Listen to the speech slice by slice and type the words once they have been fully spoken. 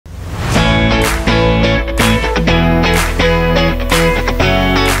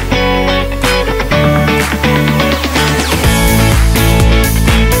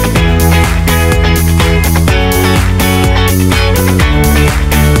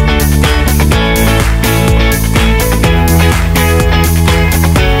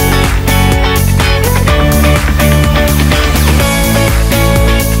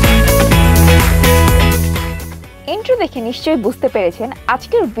নিশ্চয়ই বুঝতে পেরেছেন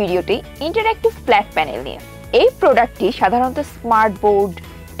আজকের ভিডিওটি ইন্টারঅ্যাক্টিভ ফ্ল্যাট প্যানেল নিয়ে। এই প্রোডাক্টটি সাধারণত স্মার্ট বোর্ড,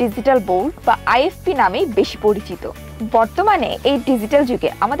 ডিজিটাল বোর্ড বা আইএফপি নামেই বেশি পরিচিত। বর্তমানে এই ডিজিটাল যুগে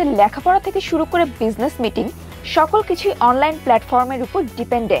আমাদের লেখাপড়া থেকে শুরু করে বিজনেস মিটিং সকল কিছুই অনলাইন প্ল্যাটফর্মের উপর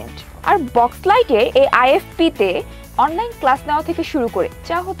ডিপেন্ডেন্ট। আর বক্সলাইটের এই আইএফপিতে অনলাইন ক্লাস নেওয়া থেকে শুরু করে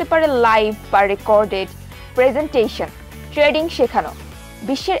যা হতে পারে লাইভ বা রেকর্ডেড প্রেজেন্টেশন, ট্রেডিং শেখানো,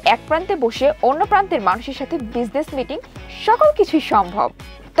 বিশ্বের এক প্রান্তে বসে অন্য প্রান্তের মানুষের সাথে বিজনেস মিটিং সকল কিছুই সম্ভব।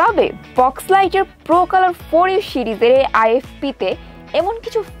 তবে বক্সলাইটের প্রো কালার 4U সিরিজের এই আইএফপিতে এমন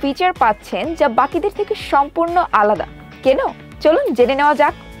কিছু ফিচার পাচ্ছেন যা বাকিদের থেকে সম্পূর্ণ আলাদা। কেন? চলুন জেনে নেওয়া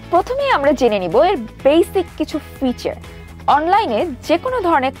যাক। প্রথমেই আমরা জেনে নিব এর বেসিক কিছু ফিচার। অনলাইনে যে কোনো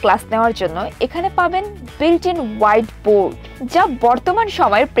ধরনের ক্লাস নেওয়ার জন্য এখানে পাবেন বিল্ট ইন হোয়াইট বোর্ড, যা বর্তমান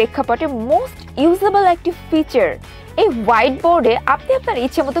সময়ের প্রেক্ষাপটে মোস্ট ইউজেবল একটি ফিচার। এই হোয়াইট বোর্ডে আপনি আপনার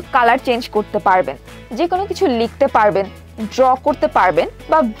ইচ্ছে মতো কালার চেঞ্জ করতে পারবেন, যে কোনো কিছু লিখতে পারবেন, ড্র করতে পারবেন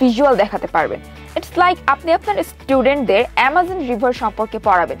বা ভিজুয়াল দেখাতে পারবেন। ইটস লাইক আপনি আপনার স্টুডেন্টদের অ্যামাজন রিভার সম্পর্কে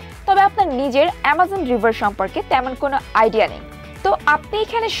পড়াবেন, তবে আপনার নিজের অ্যামাজন রিভার সম্পর্কে তেমন কোনো আইডিয়া নেই। তো আপনি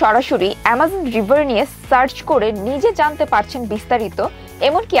এখানে সরাসরি অ্যামাজন রিভার নিয়ে সার্চ করে নিজে জানতে পারছেন বিস্তারিত,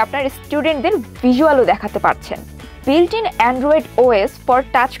 এমনকি আপনার স্টুডেন্টদের ভিজুয়ালও দেখাতে পারছেন। Built in Android OS for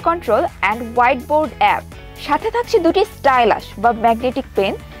touch control and white board app, সাথে থাকছে দুটি স্টাইলাস বা ম্যাগনেটিক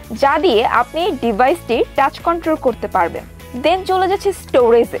পেন, যা দিয়ে আপনি এই ডিভাইসটি টাচ কন্ট্রোল করতে পারবেন। দেন চলে যাচ্ছে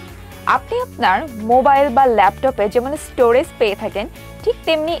স্টোরেজে। আপনি আপনার মোবাইল বা ল্যাপটপে যেমন স্টোরেজ পেয়ে থাকেন, ঠিক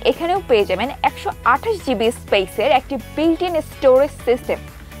তেমনি এখানেও পেয়ে যাবেন 128 জিবি স্পেসের একটি বিল্ট ইন স্টোরেজ সিস্টেম।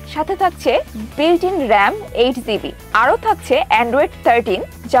 সাথে থাকছে বিল্ট ইন র্যাম 8 জিবি। আরও থাকছে অ্যান্ড্রয়েড 13,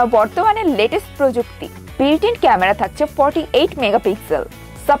 যা বর্তমানে লেটেস্ট প্রযুক্তি। বিল্ট ইন ক্যামেরা থাকছে 48 megapixel.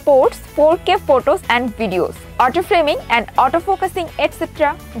 Supports 4K photos and videos, auto framing and auto focusing etc,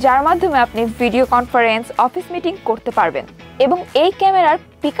 যার মাধ্যমে আপনি ভিডিও কনফারেন্স, অফিস মিটিং করতে পারবেন। এবং এই ক্যামেরার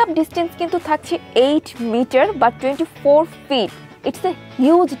পিকআপ ডিসটেন্স কিন্তু থাকছে 8 মিটার বা 24 fit. It's a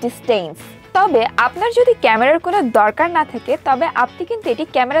huge distance. তবে আপনার যদি ক্যামেরার কোনো দরকার না থাকে, তবে আপনি কিন্তু এটি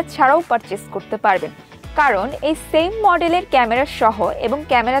ক্যামেরা ছাড়াও পারচেস করতে পারবেন, কারণ এই সেম মডেলের ক্যামেরা সহ এবং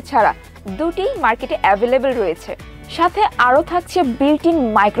ক্যামেরা ছাড়া দুটি মার্কেটে অ্যাভেলেবেল রয়েছে। সাথে আরও থাকছে built in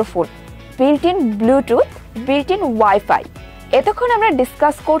microphone, built in Bluetooth, built in wifi. এতক্ষণ আমরা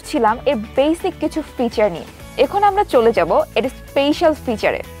ডিসকাস করছিলাম এর বেসিক কিছু ফিচার নিয়ে। এখন আমরা চলে যাব এর স্পেশাল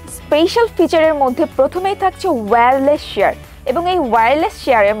ফিচারে। স্পেশাল ফিচারের মধ্যে প্রথমেই থাকছে ওয়্যারলেস শেয়ার, এবং এই ওয়্যারলেস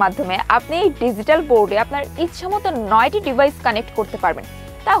শেয়ারের মাধ্যমে আপনি এই ডিজিটাল বোর্ডে আপনার ইচ্ছামতো 9টি ডিভাইস কানেক্ট করতে পারবেন।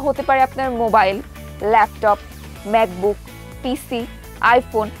 তা হতে পারে আপনার মোবাইল, ল্যাপটপ, ম্যাকবুক, পিসি,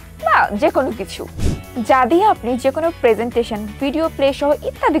 আইফোন বা যে কোনো কিছু, যা দিয়ে আপনি যে কোনো প্রেজেন্টেশন, ভিডিও প্লে সহ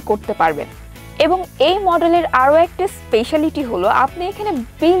ইত্যাদি করতে পারবেন। এবং এই মডেলের আরও একটা স্পেশালিটি হলো আপনি এখানে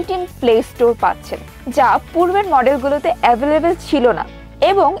বিল্ট ইন প্লে স্টোর পাচ্ছেন, যা পূর্বের মডেলগুলোতে অ্যাভেলেবেল ছিল না।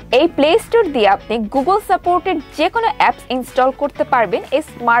 এবং এই প্লে স্টোর দিয়ে আপনি গুগল সাপোর্টেড যে কোনো অ্যাপস ইনস্টল করতে পারবেন এই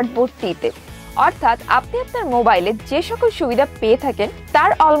স্মার্ট বোর্ডটিতে। অর্থাৎ আপনি আপনার মোবাইলে যে সকল সুবিধা পেয়ে থাকেন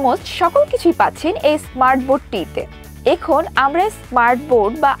তার অলমোস্ট সকল কিছুই পাচ্ছেন এই স্মার্ট বোর্ডটিতে। এখন আমরা স্মার্ট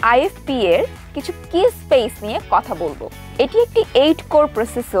বোর্ড বা আইএফপি এর কিছু কি স্পেস নিয়ে কথা বলবো। এটি একটি 8 কোর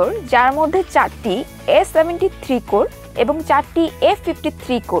প্রসেসর, যার মধ্যে 4টি A73 কোর এবং 4টি A53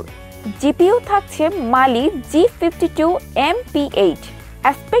 কোর। জিপিইউ থাকছে মালি G52 MP8,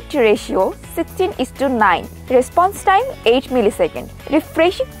 aspect ratio 16:9, response time 8 millisecond,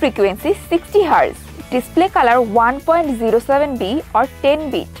 refreshing frequency 60 hertz, display colour 1.07B or 10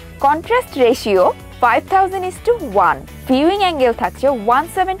 bit, contrast ratio 5000:1, viewing angle থাকছে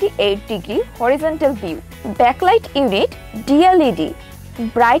 178 degree horizontal view, backlight unit DLED,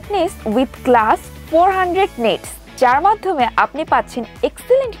 brightness with glass 400 নেটস, যার মাধ্যমে আপনি পাচ্ছেন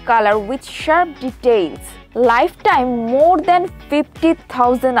excellent colour with sharp details, life time more than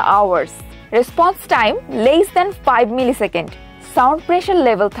 50,000 hours, response time less than 5 millisecond, sound pressure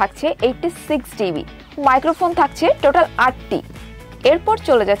level থাকছে 86 DB, microphone থাকছে total 8টি। এরপর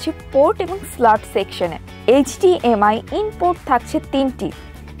চলে যাচ্ছি পোর্ট এবং স্লট সেকশনে। HDMI ইন পোর্ট থাকছে 3টি,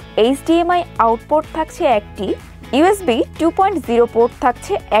 HDMI আউটপোর্ট থাকছে 1টি, USB 2.0 পোর্ট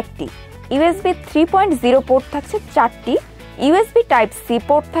থাকছে 1টি, USB 3.0 পোর্ট থাকছে 4টি, USB টাইপ C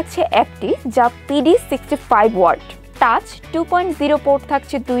পোর্ট থাকছে 1টি যা PD 65 ওয়াট, টাচ 2.0 পোর্ট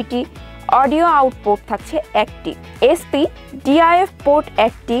থাকছে 2টি, অডিও আউটপোর্ট থাকছে 1টি, SP DIF পোর্ট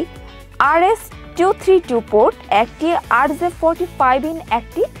 1টি, RS232 পোর্ট 1টি, RJ45 ইন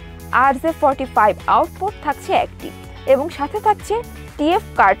 1টি, RJ45 আউটপোর্ট থাকছে 1টি এবং সাথে থাকছে TF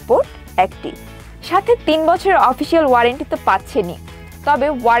কার্ড পোর্ট 1টি। সাথে 3 বছরের অফিসিয়াল ওয়ারেন্টি তো পাচ্ছেনই, তবে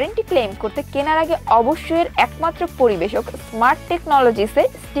ওয়ারেন্টি ক্লেম করতে কেনার আগে অবশ্যই একমাত্র পরিবেশক স্মার্ট টেকনোলজিসের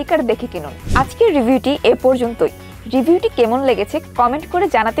স্টিকার দেখে কিনুন। আজকের রিভিউটি এ পর্যন্তই। রিভিউটি কেমন লেগেছে কমেন্ট করে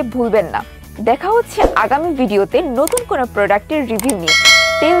জানাতে ভুলবেন না। দেখা হচ্ছে আগামী ভিডিওতে নতুন কোনো প্রোডাক্টের রিভিউ নিয়ে।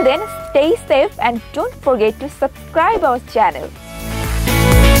 Till then, stay safe and don't forget to subscribe our channel.